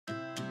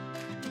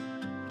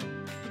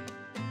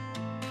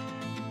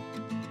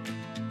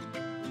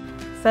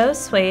Faux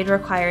suede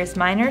requires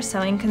minor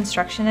sewing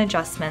construction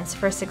adjustments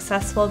for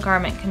successful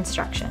garment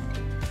construction.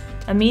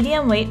 A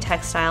medium weight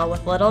textile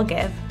with little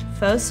give,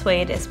 faux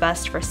suede is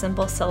best for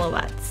simple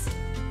silhouettes.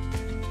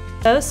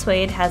 Faux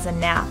suede has a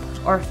nap,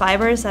 or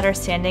fibers that are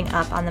standing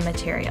up on the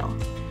material.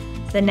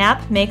 The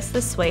nap makes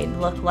the suede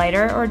look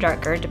lighter or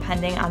darker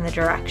depending on the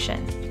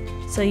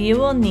direction, so you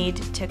will need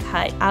to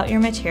cut out your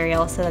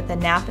material so that the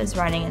nap is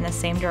running in the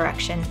same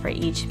direction for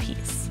each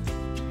piece.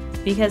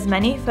 Because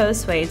many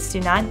faux suedes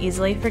do not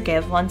easily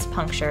forgive once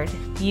punctured,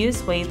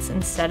 use weights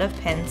instead of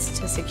pins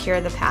to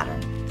secure the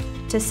pattern.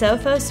 To sew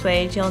faux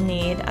suede, you'll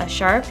need a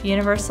sharp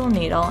universal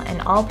needle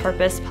and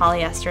all-purpose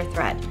polyester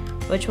thread,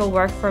 which will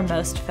work for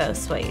most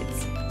faux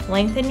suedes.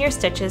 Lengthen your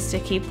stitches to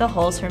keep the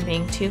holes from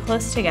being too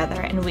close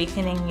together and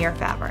weakening your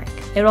fabric.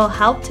 It will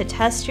help to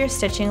test your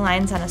stitching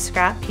lines on a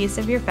scrap piece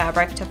of your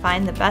fabric to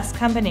find the best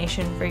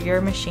combination for your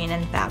machine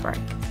and fabric.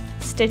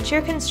 Stitch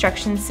your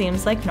construction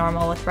seams like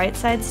normal with right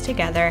sides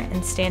together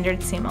and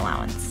standard seam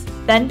allowance.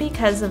 Then,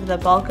 because of the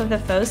bulk of the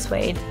faux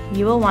suede,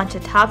 you will want to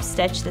top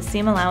stitch the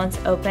seam allowance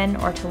open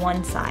or to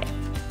one side.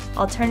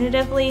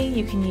 Alternatively,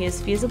 you can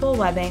use fusible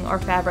webbing or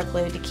fabric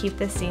glue to keep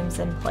the seams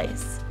in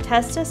place.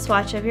 Test a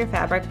swatch of your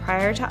fabric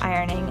prior to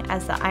ironing,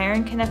 as the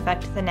iron can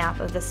affect the nap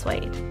of the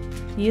suede.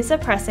 Use a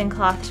pressing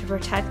cloth to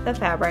protect the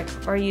fabric,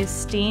 or use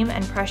steam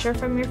and pressure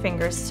from your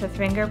fingers to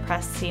finger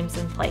press seams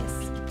in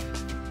place.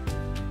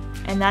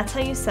 And that's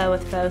how you sew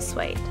with faux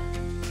suede.